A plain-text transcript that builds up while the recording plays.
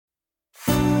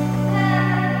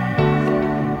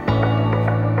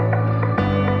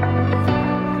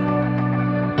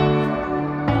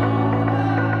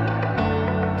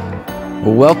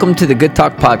Well, welcome to the Good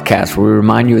Talk Podcast, where we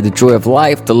remind you of the joy of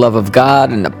life, the love of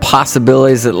God, and the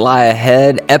possibilities that lie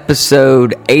ahead.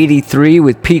 Episode 83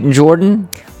 with Pete and Jordan.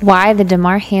 Why the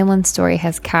Damar Hamlin story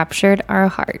has captured our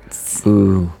hearts.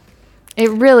 Ooh. It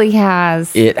really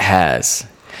has. It has.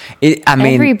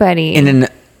 Everybody. In a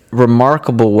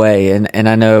remarkable way. And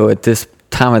I know at this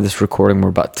time of this recording, we're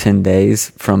about 10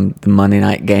 days from the Monday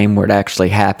night game where it actually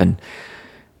happened.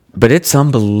 But it's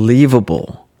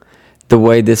unbelievable the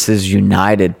way this has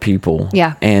united people.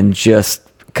 Yeah. And just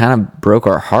kind of broke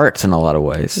our hearts in a lot of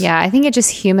ways. Yeah, I think it just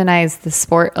humanized the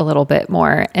sport a little bit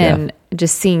more. And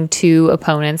just seeing two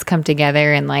opponents come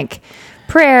together and like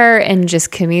prayer and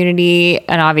just community.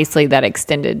 And obviously that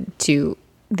extended to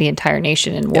the entire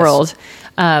nation and world.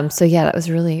 So yeah, that was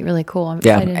really, really cool. I'm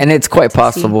excited. And it's quite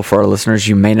possible for our listeners,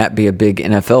 you may not be a big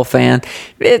NFL fan.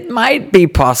 It might be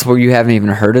possible you haven't even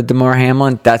heard of Damar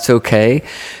Hamlin. That's okay.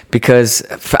 Because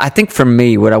I think for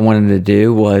me, what I wanted to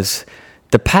do was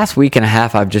the past week and a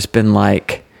half, I've just been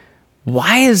like,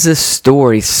 why is this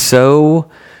story so,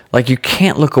 like, you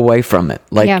can't look away from it.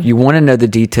 Like, you want to know the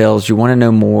details. You want to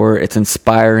know more. It's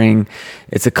inspiring.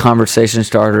 It's a conversation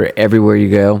starter everywhere you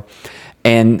go.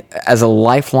 And as a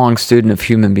lifelong student of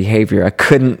human behavior, I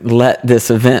couldn't let this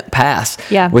event pass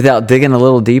without digging a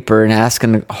little deeper and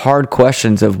asking hard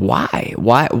questions of why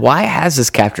has this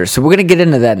captured? So we're going to get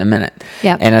into that in a minute.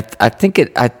 Yeah. And I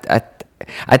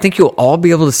think you'll all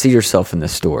be able to see yourself in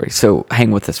this story. So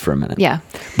hang with us for a minute. Yeah.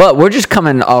 But we're just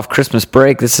coming off Christmas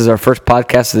break. This is our first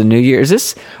podcast of the new year. Is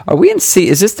this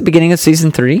the beginning of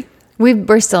season 3?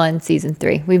 We're still in season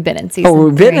 3. We've been in season 3. Oh,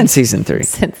 we've been in season 3.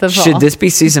 Since the fall. Should this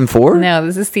be season 4? No,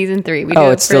 this is season 3.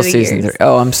 It's still season 3.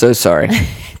 Oh, I'm so sorry.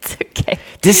 It's okay.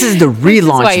 This is the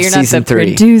relaunch of season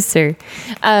 3. Producer.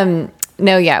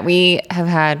 We have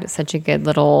had such a good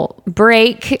little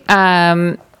break.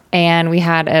 And we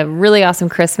had a really awesome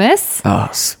Christmas. Oh,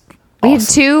 awesome.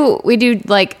 We do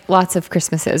like lots of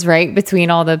Christmases, right? Between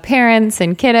all the parents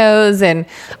and kiddos.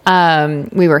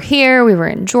 And we were here, we were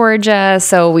in Georgia.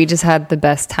 So we just had the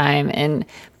best time. And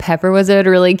Pepper was at a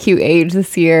really cute age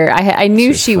this year. I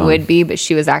knew she would be, but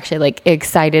she was actually like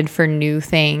excited for new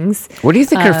things. What do you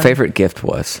think her favorite gift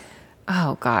was?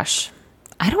 Oh gosh.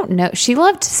 I don't know. She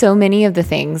loved so many of the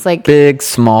things, like big,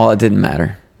 small, it didn't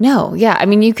matter. No, yeah. I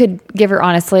mean, you could give her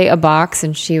honestly a box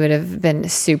and she would have been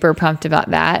super pumped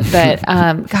about that.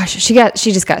 But she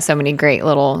just got so many great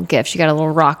little gifts. She got a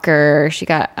little rocker. She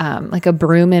got like a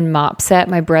broom and mop set.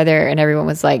 My brother and everyone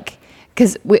was like,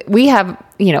 because we have,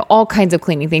 all kinds of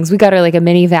cleaning things. We got her like a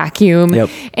mini vacuum. Yep.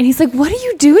 And he's like, what are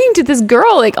you doing to this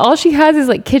girl? Like all she has is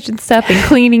like kitchen stuff and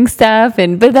cleaning stuff.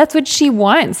 But that's what she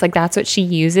wants. Like that's what she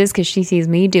uses because she sees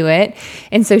me do it.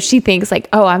 And so she thinks like,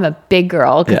 oh, I'm a big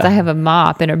girl because I have a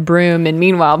mop and a broom. And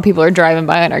meanwhile, people are driving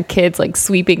by and our kids like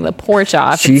sweeping the porch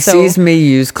off. She sees me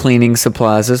use cleaning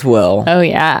supplies as well. Oh,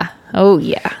 yeah. Oh,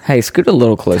 yeah. Hey, scoot a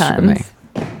little closer to me.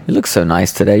 You look so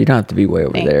nice today. You don't have to be way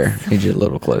over there. Need you a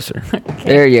little closer. Okay.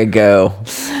 There you go.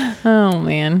 Oh,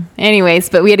 man. Anyways,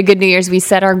 but we had a good New Year's. We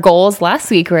set our goals last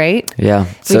week, right? Yeah.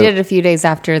 We did it a few days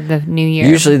after the New Year.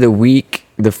 Usually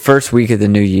the first week of the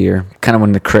new year, kind of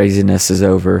when the craziness is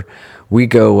over, we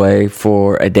go away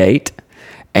for a date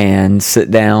and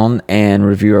sit down and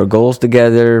review our goals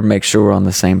together, make sure we're on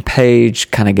the same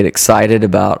page, kind of get excited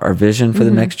about our vision for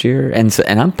the next year. And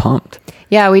I'm pumped.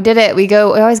 Yeah, we did it. We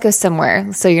always go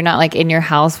somewhere. So you're not like in your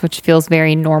house, which feels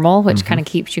very normal, which kind of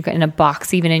keeps you in a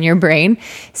box, even in your brain.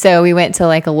 So we went to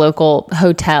like a local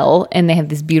hotel and they have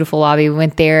this beautiful lobby. We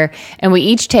went there and we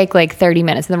each take like 30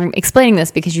 minutes. And I'm explaining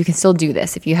this because you can still do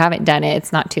this. If you haven't done it,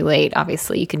 it's not too late.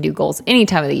 Obviously, you can do goals any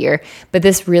time of the year, but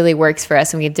this really works for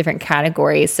us. And we have different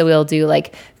categories. So we'll do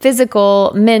like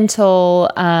physical,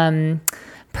 mental,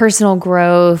 personal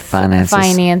growth,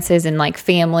 finances, and like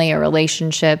family or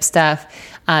relationship stuff.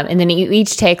 And then you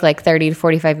each take like 30 to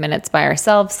 45 minutes by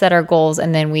ourselves, set our goals,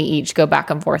 and then we each go back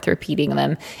and forth repeating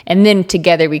them. And then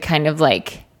together we kind of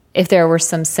like, if there were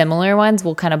some similar ones,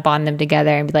 we'll kind of bond them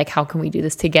together and be like, how can we do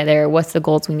this together? What's the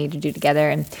goals we need to do together?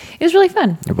 And it was really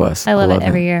fun. It was. I love it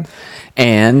every year.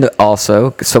 And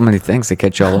also, so many things to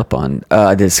catch y'all up on.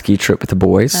 I did a ski trip with the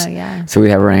boys. Oh, yeah. So we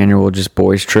have our annual just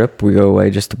boys trip. We go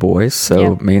away just the boys.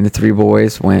 So me and the 3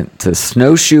 boys went to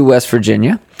Snowshoe, West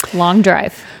Virginia. Long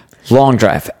drive.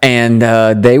 And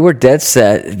they were dead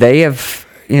set. They have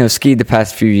skied the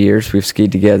past few years. We've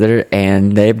skied together,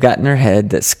 and they've got in their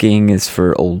head that skiing is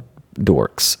for old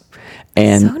dorks.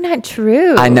 And so not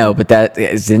true. I know, but that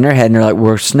is in their head, and they're like,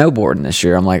 we're snowboarding this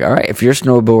year. I'm like, all right, if you're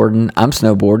snowboarding, I'm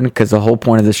snowboarding, because the whole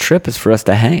point of this trip is for us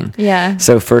to hang. Yeah.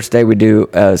 So first day we do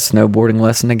a snowboarding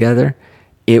lesson together.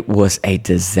 it was a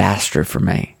disaster for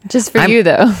me. Just for you,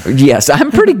 though. Yes,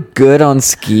 I'm pretty good on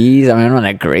skis. I mean, I'm not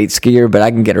a great skier, but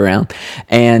I can get around.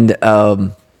 And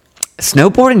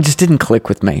snowboarding just didn't click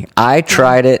with me. I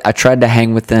tried it. I tried to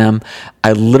hang with them.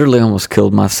 I literally almost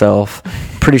killed myself.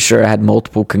 Pretty sure I had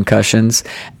multiple concussions.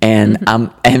 And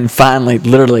finally,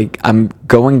 literally, I'm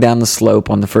going down the slope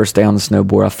on the first day on the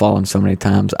snowboard. I've fallen so many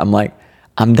times. I'm like,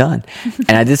 I'm done.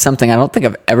 And I did something I don't think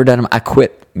I've ever done. I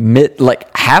quit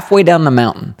halfway down the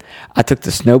mountain. I took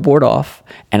the snowboard off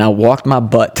and I walked my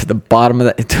butt to the bottom of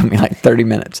that. It took me like 30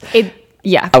 minutes.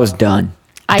 I was done.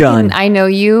 I know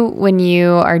you when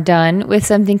you are done with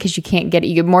something because you can't get it.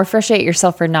 You get more frustrated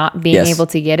yourself for not being able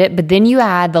to get it. But then you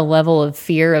add the level of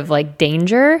fear of like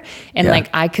danger and like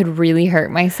I could really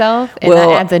hurt myself. And that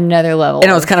adds another level.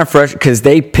 And I was kind of frustrated because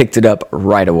they picked it up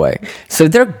right away. So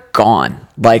they're gone.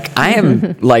 Like I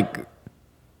am like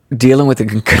dealing with the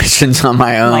concussions on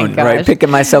my own, right? Picking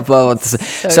myself up.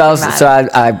 So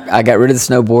I got rid of the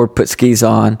snowboard, put skis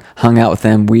on, hung out with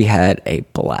them. We had a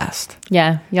blast.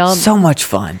 Yeah. Y'all. So much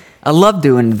fun. I love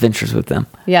doing adventures with them.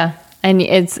 Yeah. And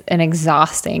it's an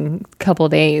exhausting couple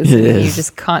days. You're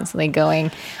just constantly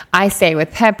going. I stay with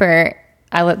Pepper.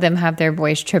 I let them have their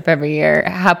boys trip every year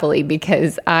happily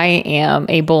because I am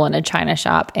a bull in a china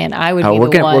shop and I would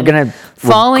be the one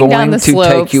falling down the slopes. We're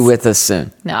going to take you with us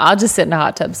soon. No, I'll just sit in a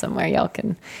hot tub somewhere. Y'all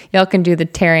can do the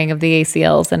tearing of the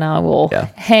ACLs and I will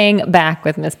hang back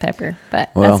with Miss Pepper.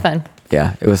 But that's fun.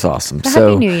 Yeah, it was awesome. So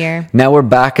Happy New Year. Now we're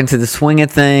back into the swing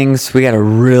of things. We got a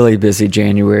really busy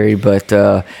January, but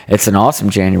it's an awesome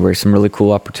January. Some really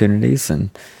cool opportunities. And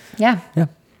yeah.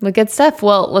 Well, good stuff.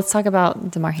 Well, let's talk about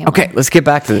Damar Hamlin. Okay, let's get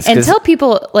back to this. And tell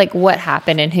people like what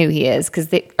happened and who he is,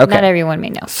 because not everyone may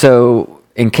know. So,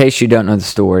 in case you don't know the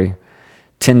story,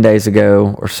 10 days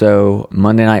ago or so,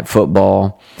 Monday Night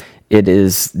Football, it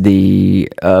is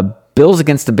the Bills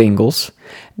against the Bengals.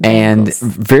 And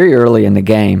very early in the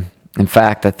game, in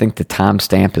fact, I think the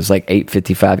timestamp is like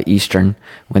 8:55 Eastern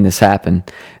when this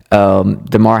happened,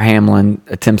 Damar Hamlin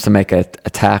attempts to make a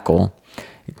tackle,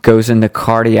 goes into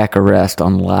cardiac arrest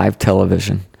on live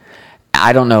television.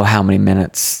 I don't know how many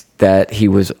minutes that he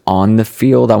was on the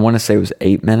field. I want to say it was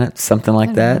 8 minutes, something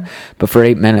like that. But for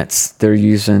 8 minutes, they're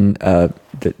using the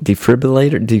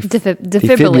defibrillator.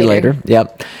 Defibrillator.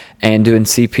 Yep. And doing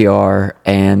CPR.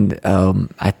 And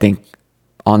I think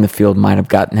on the field might have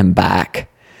gotten him back.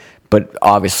 But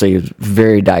obviously, it was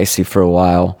very dicey for a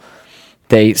while.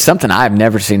 Something I've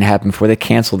never seen happen before. They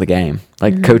canceled the game.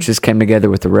 Like coaches came together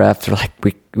with the refs. They're like,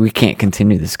 we can't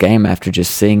continue this game after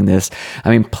just seeing this. I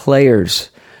mean, players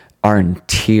are in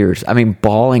tears. I mean,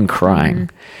 bawling, crying.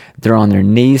 They're on their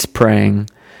knees praying,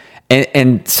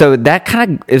 and so that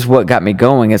kind of is what got me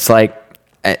going. It's like,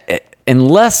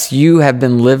 unless you have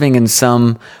been living in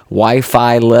some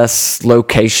Wi-Fi less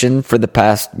location for the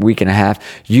past week and a half,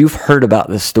 you've heard about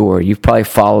this story. You've probably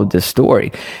followed this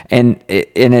story, and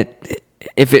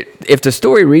if the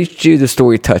story reached you, the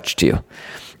story touched you.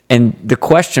 And the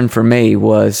question for me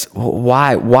was,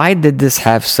 why did this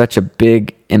have such a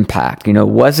big impact? You know,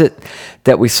 was it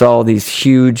that we saw these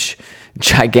huge,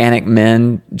 gigantic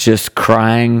men just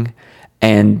crying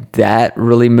and that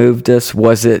really moved us?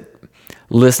 Was it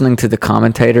listening to the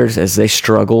commentators as they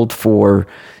struggled for,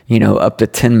 up to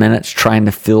 10 minutes trying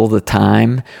to fill the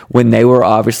time when they were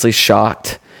obviously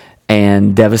shocked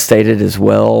and devastated as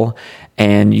well?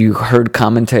 And you heard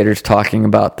commentators talking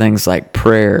about things like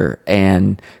prayer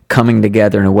and coming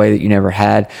together in a way that you never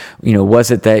had.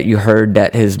 Was it that you heard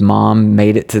that his mom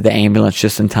made it to the ambulance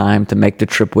just in time to make the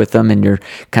trip with him, and you're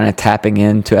kind of tapping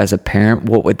into, as a parent,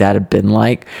 what would that have been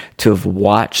like to have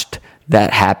watched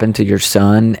that happen to your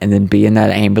son and then be in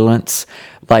that ambulance?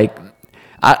 Like,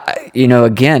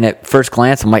 again, at first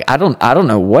glance, I'm like, I don't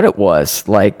know what it was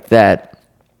like that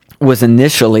was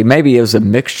initially. Maybe it was a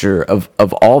mixture of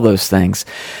all those things.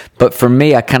 But for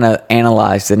me, I kind of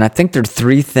analyzed it, and I think there are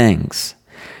three things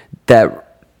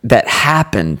that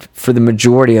happened for the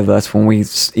majority of us when we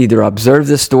either observed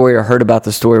this story or heard about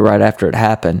the story right after it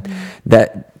happened,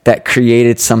 that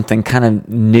created something kind of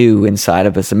new inside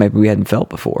of us that maybe we hadn't felt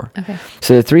before. Okay.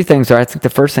 So the three things are, I think the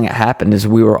first thing that happened is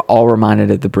we were all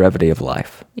reminded of the brevity of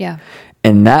life. Yeah.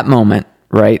 In that moment,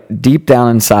 right, deep down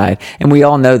inside, and we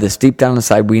all know this, deep down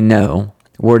inside, we know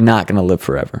we're not going to live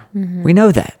forever. We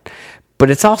know that. But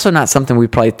it's also not something we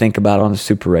probably think about on a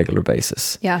super regular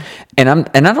basis. Yeah. And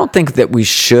I don't think that we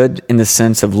should, in the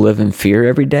sense of live in fear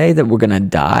every day that we're going to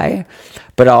die.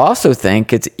 But I also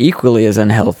think it's equally as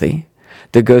unhealthy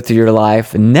to go through your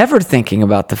life never thinking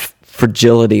about the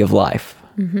fragility of life.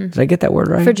 Did I get that word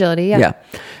right? Fragility, yeah.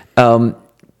 Yeah.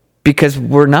 Because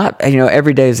we're not,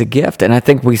 every day is a gift. And I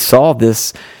think we saw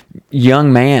this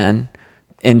young man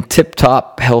in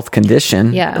tip-top health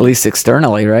condition, Yeah. at least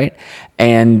externally, right?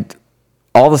 And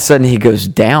all of a sudden he goes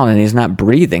down and he's not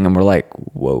breathing, and we're like,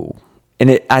 whoa.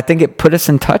 And I think it put us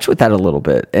in touch with that a little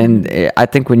bit. And I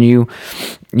think when you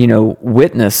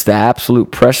witness the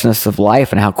absolute preciousness of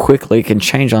life and how quickly it can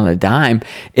change on a dime,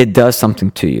 it does something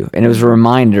to you. And it was a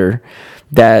reminder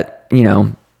that,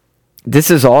 this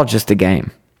is all just a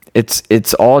game.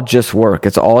 It's all just work.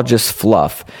 It's all just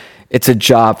fluff. It's a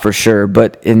job for sure,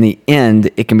 but in the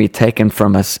end, it can be taken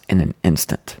from us in an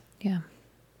instant. Yeah.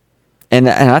 And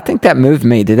I think that moved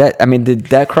me. Did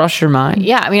that cross your mind?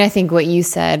 Yeah. I mean, I think what you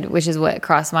said, which is what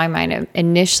crossed my mind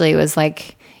initially, was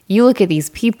like, you look at these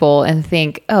people and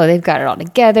think, oh, they've got it all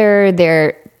together.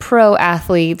 They're pro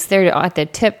athletes. They're at the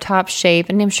tip top shape.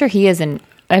 And I'm sure he is in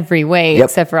every way, Yep.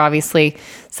 except for obviously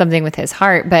something with his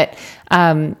heart. But,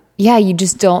 you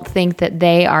just don't think that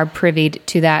they are privy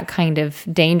to that kind of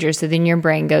danger. So then your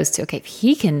brain goes to, okay, if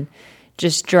he can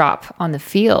just drop on the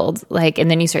field, and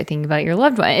then you start thinking about your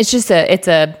loved one. It's just it's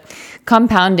a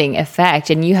compounding effect.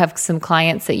 And you have some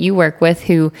clients that you work with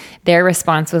who their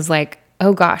response was like,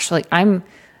 oh gosh,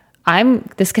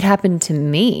 this could happen to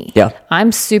me. Yeah.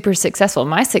 I'm super successful.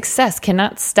 My success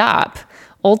cannot stop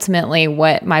ultimately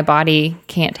what my body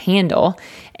can't handle.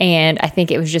 And I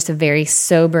think it was just a very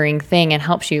sobering thing and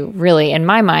helps you really, in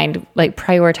my mind,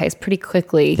 prioritize pretty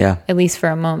quickly, at least for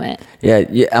a moment. Yeah,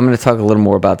 I'm going to talk a little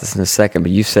more about this in a second,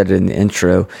 but you said it in the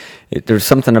intro. There's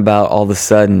something about all of a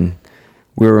sudden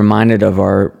we're reminded of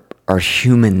our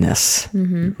humanness,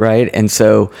 right? And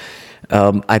so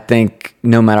I think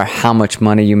no matter how much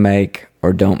money you make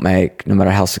or don't make, no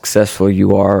matter how successful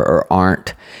you are or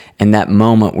aren't, in that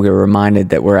moment we were reminded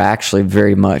that we're actually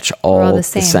very much all the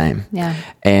same. Yeah.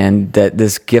 And that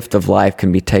this gift of life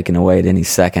can be taken away at any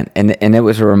second. And it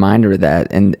was a reminder of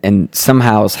that. And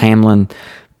somehow as Hamlin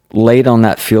laid on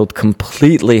that field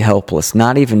completely helpless,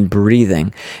 not even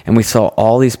breathing, and we saw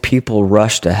all these people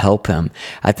rush to help him,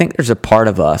 I think there's a part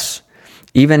of us,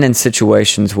 even in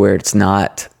situations where it's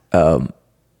not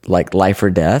like life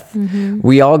or death,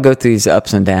 we all go through these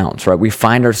ups and downs, right? We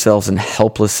find ourselves in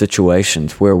helpless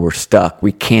situations where we're stuck.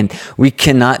 We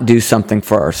cannot do something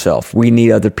for ourselves. We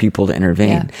need other people to intervene.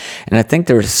 Yeah. And I think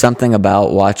there's something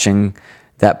about watching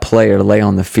that player lay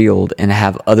on the field and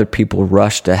have other people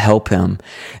rush to help him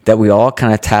that we all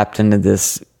kind of tapped into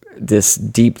this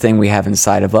deep thing we have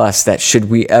inside of us, that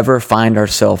should we ever find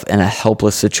ourselves in a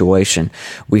helpless situation,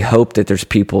 we hope that there's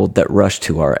people that rush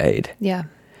to our aid. Yeah.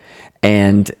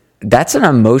 And that's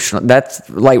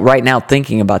right now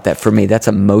thinking about that for me, that's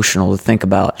emotional to think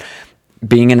about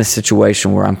being in a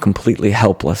situation where I'm completely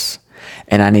helpless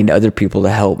and I need other people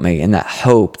to help me, and that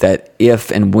hope that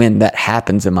if and when that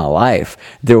happens in my life,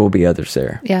 there will be others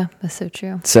there. Yeah, that's so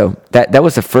true. So that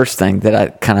was the first thing that I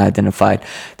kind of identified.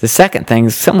 The second thing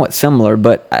is somewhat similar,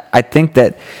 but I think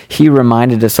that he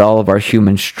reminded us all of our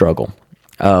human struggle.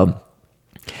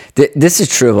 This is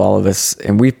true of all of us,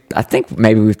 and I think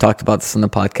maybe we've talked about this on the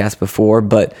podcast before,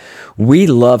 but we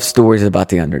love stories about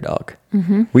the underdog.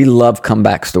 We love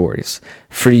comeback stories.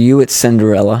 For you, it's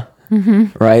Cinderella,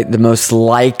 right? The most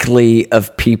likely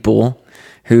of people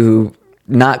who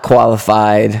not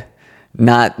qualified,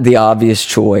 not the obvious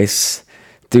choice,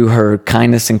 through her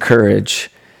kindness and courage,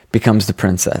 becomes the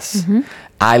princess.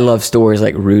 I love stories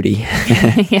like Rudy,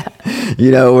 Yeah.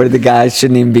 Where the guy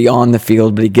shouldn't even be on the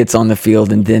field, but he gets on the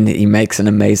field and then he makes an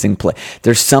amazing play.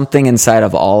 There's something inside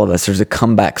of all of us. There's a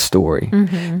comeback story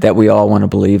that we all want to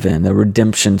believe in, the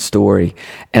redemption story.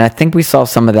 And I think we saw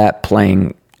some of that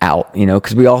playing out,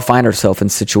 because we all find ourselves in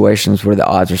situations where the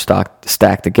odds are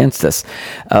stacked against us.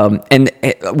 And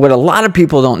what a lot of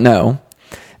people don't know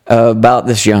about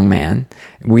this young man,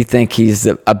 we think he's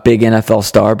a big NFL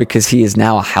star because he is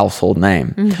now a household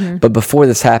name. But before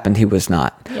this happened, he was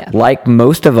not. Yeah. Like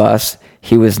most of us,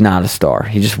 he was not a star.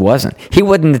 He just wasn't. He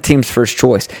wasn't the team's first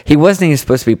choice. He wasn't even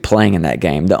supposed to be playing in that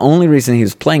game. The only reason he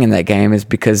was playing in that game is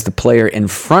because the player in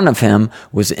front of him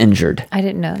was injured. I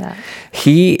didn't know that.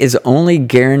 He is only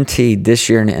guaranteed this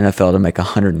year in the NFL to make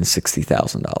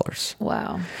 $160,000.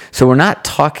 Wow. So we're not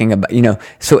talking about,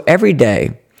 so every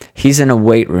day, he's in a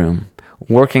weight room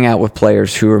working out with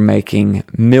players who are making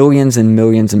millions and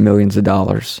millions and millions of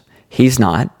dollars. He's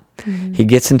not. He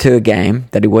gets into a game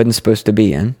that he wasn't supposed to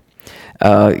be in.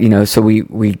 So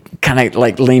we kind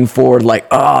of lean forward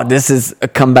this is a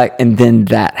comeback, and then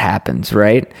that happens,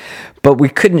 right? But we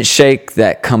couldn't shake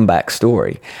that comeback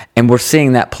story. And we're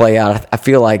seeing that play out. I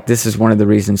feel like this is one of the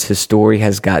reasons his story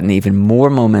has gotten even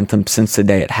more momentum since the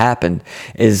day it happened,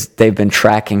 is they've been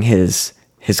tracking his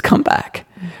comeback,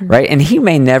 right? And he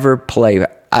may never play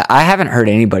I haven't heard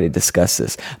anybody discuss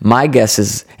this. My guess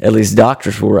is at least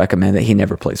doctors will recommend that he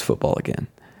never plays football again.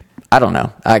 I don't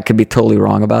know. I could be totally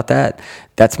wrong about that.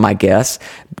 That's my guess.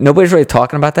 Nobody's really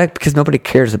talking about that because nobody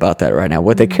cares about that right now.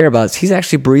 What they care about is he's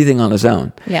actually breathing on his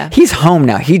own. Yeah. He's home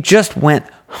now. He just went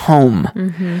home.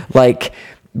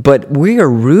 But we are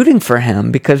rooting for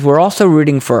him because we're also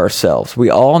rooting for ourselves. We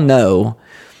all know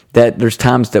that there's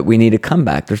times that we need to come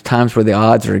back. There's times where the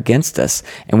odds are against us,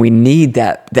 and we need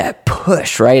that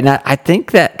push, right? And I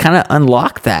think that kind of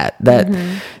unlocked that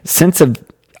sense of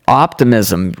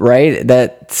optimism, right?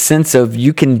 That sense of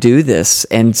you can do this.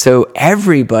 And so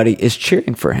everybody is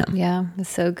cheering for him. Yeah, that's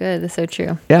so good. That's so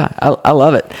true. Yeah, I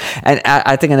love it. And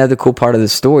I think another cool part of the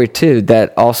story too,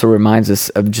 that also reminds us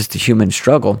of just the human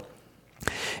struggle,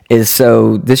 is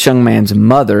so this young man's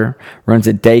mother runs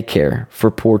a daycare for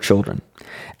poor children.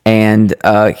 And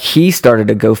he started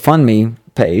a GoFundMe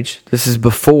page. This is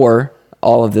before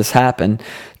all of this happened,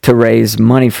 to raise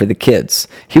money for the kids.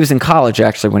 He was in college,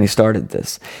 actually, when he started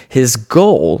this. His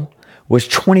goal was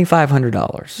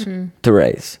 $2,500 to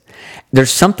raise.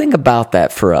 There's something about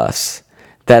that for us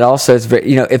that also is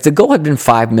very, if the goal had been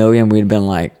 $5 million, we'd have been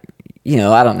like,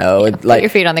 I don't know. Yeah, put your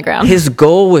feet on the ground. His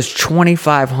goal was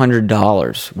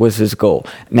 $2,500 was his goal.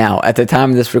 Now, at the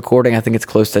time of this recording, I think it's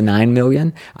close to $9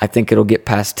 million. I think it'll get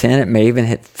past 10. It may even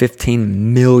hit $15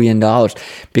 million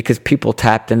because people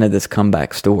tapped into this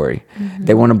comeback story.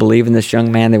 They want to believe in this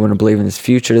young man. They want to believe in his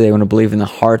future. They want to believe in the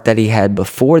heart that he had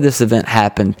before this event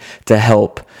happened to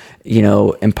help,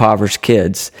 impoverished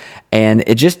kids. And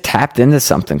it just tapped into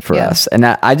something for us. And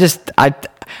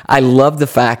I love the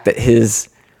fact that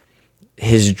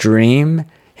his dream,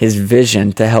 his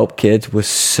vision to help kids was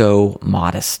so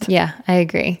modest. Yeah, I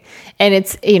agree. And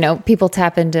it's, people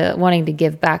tap into wanting to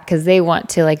give back because they want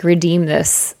to redeem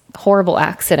this horrible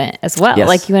accident as well.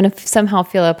 Yes. You want to somehow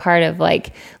feel a part of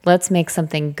let's make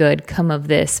something good come of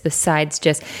this besides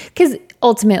just, because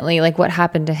ultimately what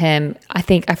happened to him, I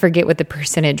forget what the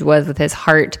percentage was with his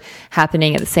heart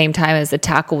happening at the same time as the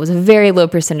tackle, was a very low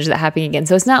percentage that happening again.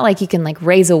 So it's not like you can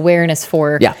raise awareness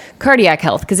for cardiac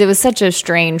health because it was such a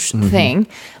strange thing.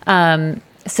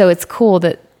 So it's cool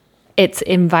that it's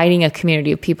inviting a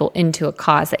community of people into a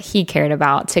cause that he cared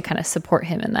about to kind of support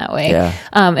him in that way. Yeah.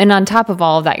 And on top of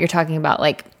all of that, you're talking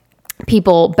about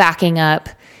people backing up,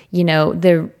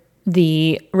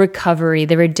 the recovery,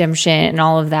 the redemption, and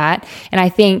all of that. And I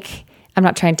think, I'm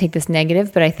not trying to take this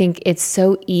negative, but I think it's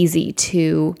so easy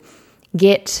to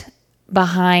get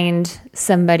behind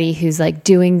somebody who's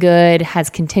doing good, has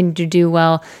continued to do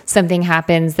well, something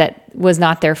happens that was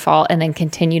not their fault, and then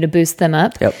continue to boost them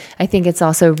up. Yep. I think it's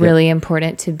also really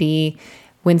important to be,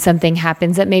 when something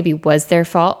happens that maybe was their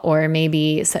fault or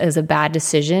maybe is a bad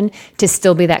decision, to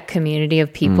still be that community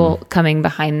of people coming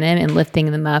behind them and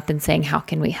lifting them up and saying, how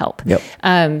can we help?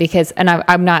 Yep. Because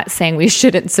I'm not saying we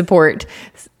shouldn't support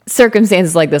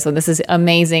circumstances like this one. This is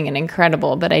amazing and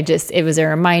incredible, but it was a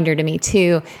reminder to me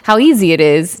too, how easy it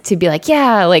is to be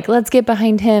let's get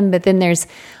behind him. But then there's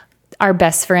our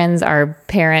best friends, our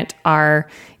parent, our,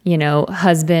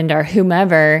 husband, or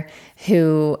whomever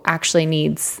who actually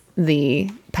needs the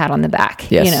pat on the back.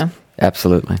 Yes,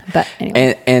 absolutely. But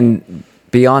anyway. And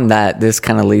beyond that, this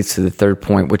kind of leads to the third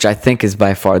point, which I think is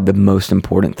by far the most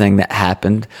important thing that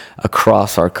happened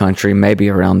across our country, maybe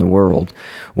around the world,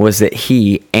 was that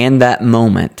he, and that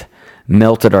moment,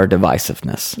 melted our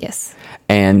divisiveness. Yes.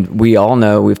 And we all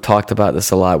know, we've talked about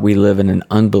this a lot, we live in an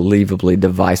unbelievably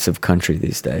divisive country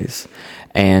these days.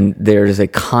 And there is a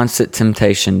constant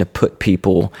temptation to put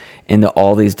people into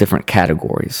all these different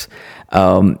categories.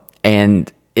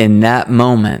 And in that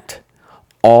moment,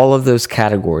 all of those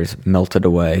categories melted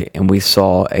away, and we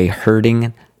saw a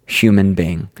hurting human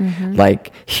being.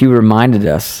 He reminded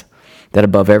us that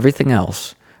above everything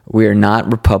else, we are not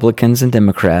Republicans and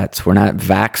Democrats. We're not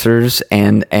vaxxers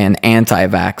and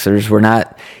anti-vaxxers. We're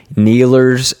not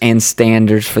kneelers and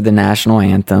standers for the national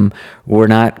anthem. We're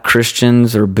not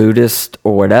Christians or Buddhists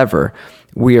or whatever.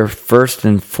 We are first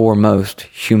and foremost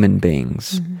human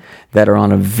beings that are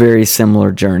on a very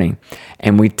similar journey.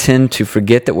 And we tend to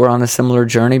forget that we're on a similar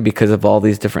journey because of all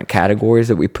these different categories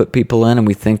that we put people in, and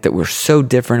we think that we're so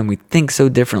different and we think so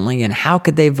differently, and how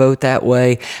could they vote that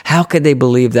way? How could they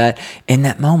believe that? In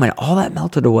that moment, all that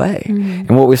melted away.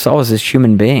 And what we saw was this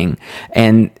human being.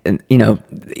 And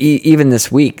even this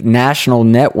week, national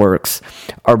networks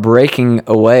are breaking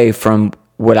away from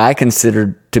what I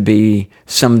consider to be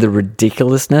some of the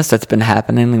ridiculousness that's been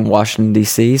happening in Washington,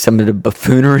 D.C., some of the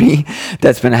buffoonery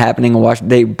that's been happening in Washington.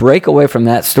 They break away from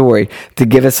that story to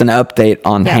give us an update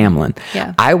on Hamlin.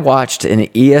 Yeah. I watched an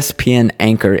ESPN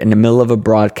anchor in the middle of a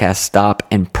broadcast stop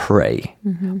and pray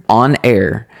on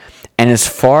air And as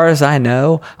far as I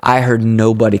know, I heard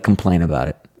nobody complain about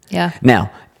it. Yeah.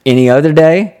 Now, any other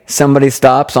day, somebody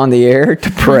stops on the air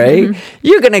to pray,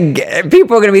 people are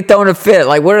going to be throwing a fit.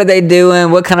 Like, what are they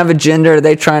doing? What kind of agenda are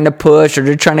they trying to push? Or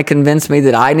they're trying to convince me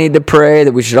that I need to pray,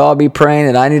 that we should all be praying,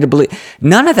 that I need to believe.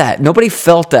 None of that. Nobody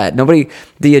felt that.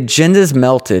 The agendas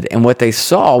melted, and what they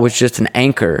saw was just an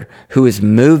anchor who is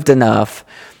moved enough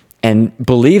and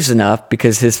believes enough,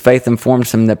 because his faith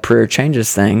informs him that prayer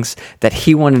changes things, that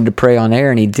he wanted to pray on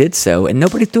air, and he did so, and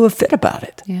nobody threw a fit about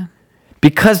it. Yeah.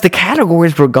 Because the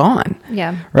categories were gone.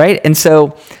 Yeah. Right? And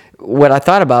so what I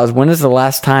thought about is, when is the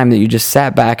last time that you just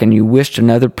sat back and you wished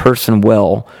another person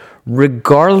well,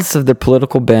 regardless of their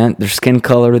political bent, their skin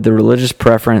color, their religious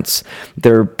preference,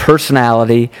 their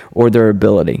personality, or their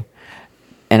ability?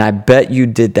 And I bet you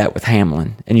did that with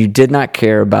Hamlin. And you did not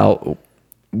care about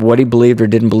what he believed or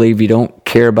didn't believe. You don't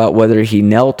care about whether he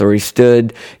knelt or he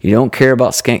stood. You don't care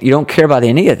about skin. You don't care about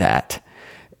any of that.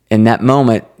 In that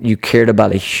moment, you cared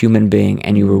about a human being,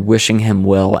 and you were wishing him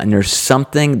well. And there's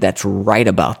something that's right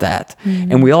about that. Mm-hmm.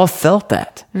 And we all felt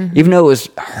that. Mm-hmm. Even though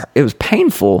it was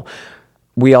painful,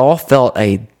 we all felt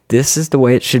this is the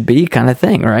way it should be kind of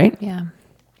thing, right? Yeah.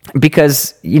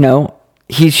 Because,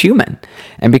 he's human.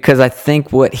 And because I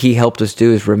think what he helped us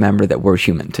do is remember that we're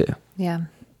human too. Yeah.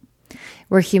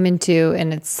 We're human too,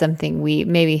 and it's something we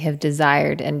maybe have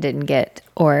desired and didn't get,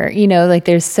 or,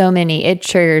 there's so many, it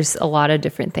triggers a lot of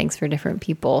different things for different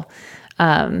people.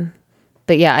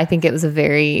 But yeah, I think it was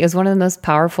one of the most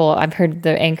powerful. I've heard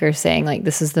the anchor saying, like,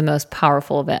 this is the most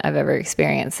powerful event I've ever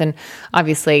experienced. And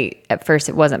obviously at first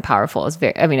it wasn't powerful.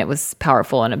 It was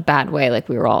powerful in a bad way. Like,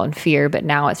 we were all in fear, but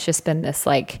now it's just been this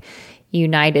like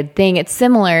united thing. It's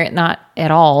similar, not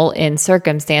at all in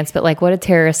circumstance, but like what a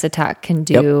terrorist attack can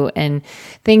do. Yep. And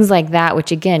things like that,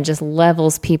 which again, just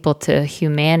levels people to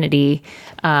humanity.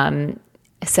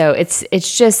 So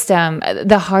it's just,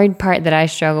 the hard part that I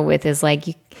struggle with is like,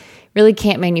 you really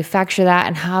can't manufacture that.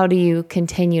 And how do you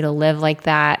continue to live like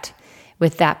that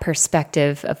with that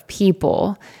perspective of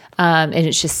people? And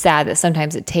it's just sad that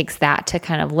sometimes it takes that to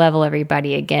kind of level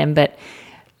everybody again. But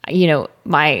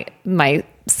my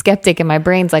skeptic in my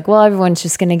brain's like, well, everyone's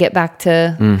just going to get back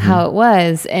to how it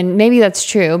was. And maybe that's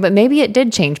true, but maybe it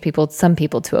did change some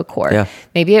people to a core. Yeah.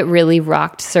 Maybe it really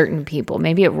rocked certain people.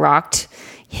 Maybe it rocked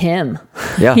him.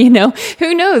 Yeah.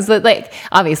 Who knows? But like,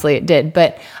 obviously it did,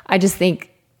 but I just think,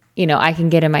 I can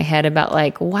get in my head about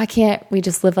like, why can't we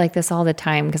just live like this all the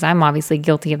time? Because I'm obviously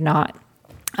guilty of not,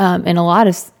 in a lot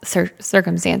of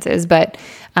circumstances, but,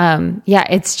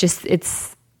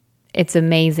 it's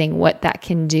amazing what that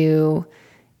can do,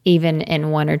 even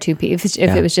in one or two people, if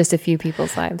it was just a few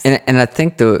people's lives. And I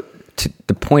think the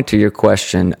point to your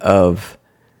question of,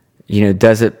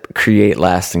 does it create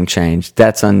lasting change?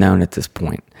 That's unknown at this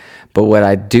point. But what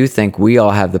I do think we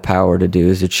all have the power to do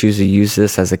is to choose to use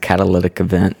this as a catalytic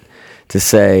event to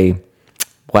say,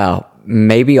 wow,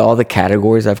 maybe all the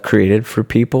categories I've created for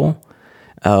people,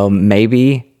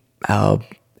 maybe I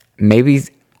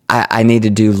need to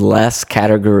do less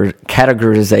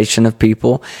categorization of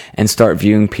people and start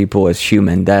viewing people as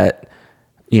human, that,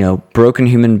 broken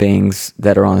human beings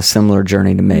that are on a similar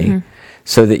journey to me,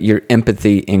 so that your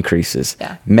empathy increases.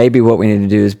 Yeah. Maybe what we need to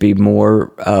do is be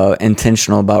more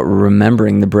intentional about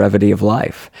remembering the brevity of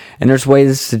life. And there's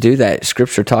ways to do that.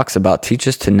 Scripture talks about, teach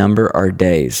us to number our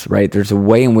days, right? There's a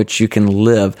way in which you can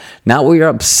live, not where you're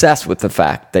obsessed with the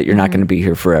fact that you're not going to be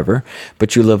here forever,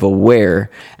 but you live aware,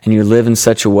 and you live in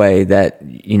such a way that,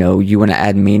 you want to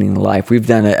add meaning to life. We've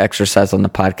done an exercise on the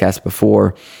podcast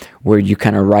before where you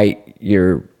kind of write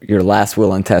your last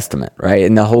will and testament, right?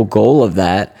 And the whole goal of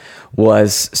that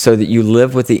was so that you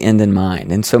live with the end in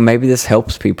mind. And so maybe this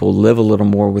helps people live a little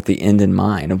more with the end in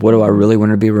mind of, what do I really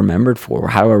want to be remembered for?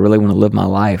 How do I really want to live my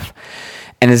life?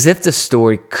 And as if the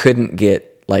story couldn't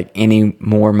get like any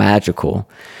more magical,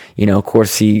 of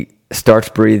course he starts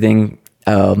breathing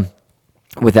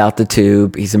without the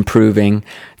tube. He's improving.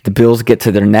 The Bills get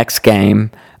to their next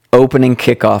game, opening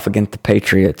kickoff against the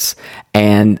Patriots,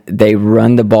 and they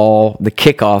run the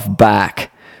kickoff back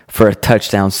for a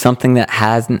touchdown, something that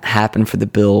hasn't happened for the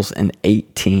Bills in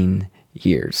 18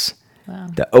 years. Wow.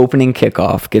 The opening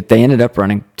kickoff, they ended up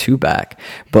running two back,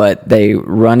 but they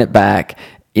run it back.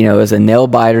 It was a nail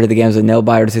biter to the game. It was a nail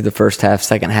biter through the first half.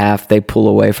 Second half, they pull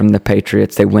away from the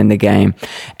Patriots. They win the game.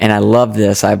 And I love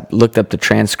this. I looked up the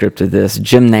transcript of this.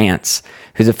 Jim Nantz,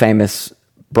 who's a famous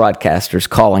broadcaster, is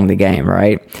calling the game,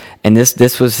 right? And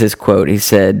this was his quote. He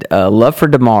said, love for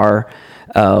Damar,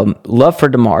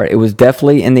 it was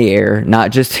definitely in the air,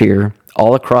 not just here,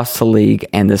 all across the league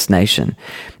and this nation.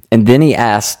 And then he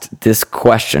asked this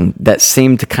question that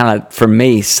seemed to kind of, for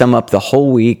me, sum up the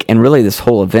whole week and really this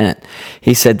whole event.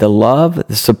 He said, the love,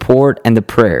 the support, and the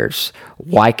prayers.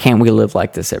 Why can't we live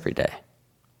like this every day?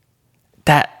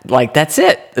 That's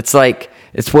it. It's like,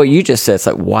 it's what you just said. It's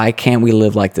like, why can't we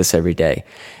live like this every day?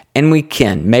 And we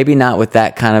can. Maybe not with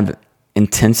that kind of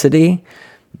intensity,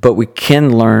 but we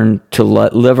can learn to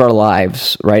live our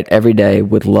lives, right, every day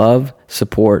with love,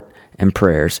 support, and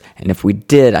prayers. And if we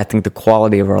did, I think the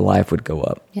quality of our life would go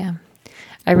up. Yeah.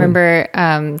 I remember,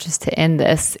 just to end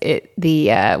this,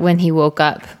 when he woke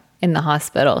up in the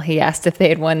hospital, he asked if they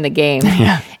had won the game.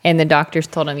 Yeah. And the doctors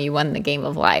told him, you won the game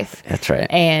of life. That's right.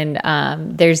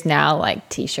 And there's now like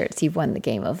t-shirts, you've won the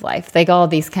game of life. Like all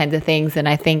these kinds of things. And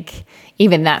I think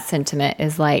even that sentiment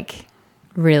is like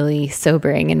really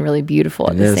sobering and really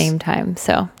beautiful at the same time.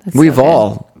 So we've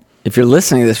all, if you're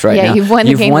listening to this right now, you've won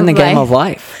the game of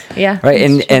life. Yeah.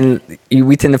 Right. And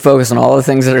we tend to focus on all the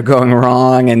things that are going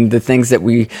wrong and the things that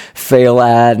we fail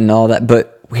at and all that.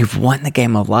 But we've won the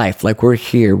game of life. Like, we're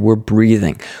here, we're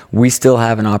breathing. We still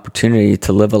have an opportunity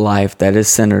to live a life that is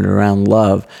centered around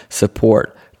love,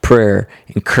 support, prayer,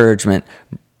 encouragement,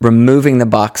 removing the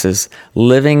boxes,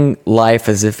 living life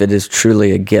as if it is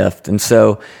truly a gift. And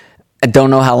so I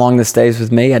don't know how long this stays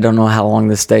with me. I don't know how long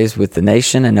this stays with the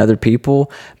nation and other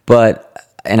people,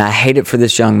 and I hate it for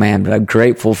this young man, but I'm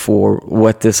grateful for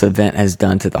what this event has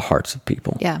done to the hearts of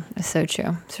people. Yeah, it's so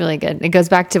true. It's really good. It goes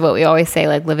back to what we always say,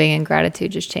 like living in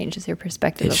gratitude just changes your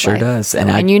perspective of life. It sure does. So,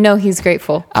 and you know he's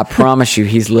grateful. I promise you,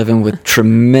 he's living with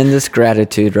tremendous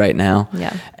gratitude right now.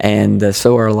 Yeah. And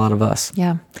so are a lot of us.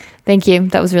 Yeah. Thank you.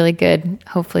 That was really good.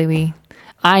 Hopefully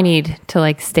I need to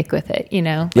like stick with it, you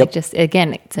know, Yep. like just,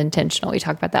 again, it's intentional. We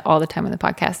talk about that all the time on the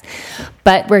podcast,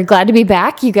 but we're glad to be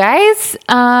back, you guys.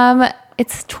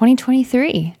 It's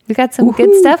 2023. We've got some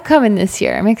good stuff coming this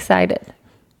year. I'm excited.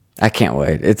 I can't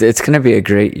wait. It's going to be a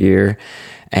great year.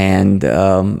 And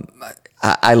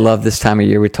I love this time of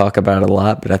year. We talk about it a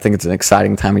lot, but I think it's an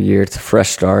exciting time of year. It's a fresh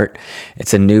start.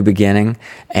 It's a new beginning.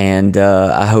 And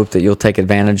I hope that you'll take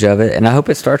advantage of it. And I hope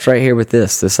it starts right here with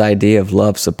this idea of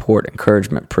love, support,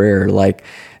 encouragement, prayer. Like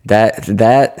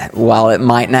that while it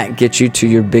might not get you to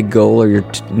your big goal or your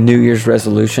New Year's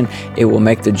resolution, it will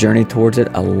make the journey towards it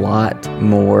a lot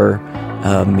more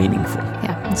meaningful.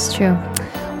 Yeah, that's true.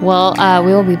 Well,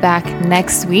 we will be back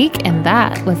next week. And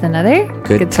that was another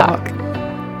Good talk.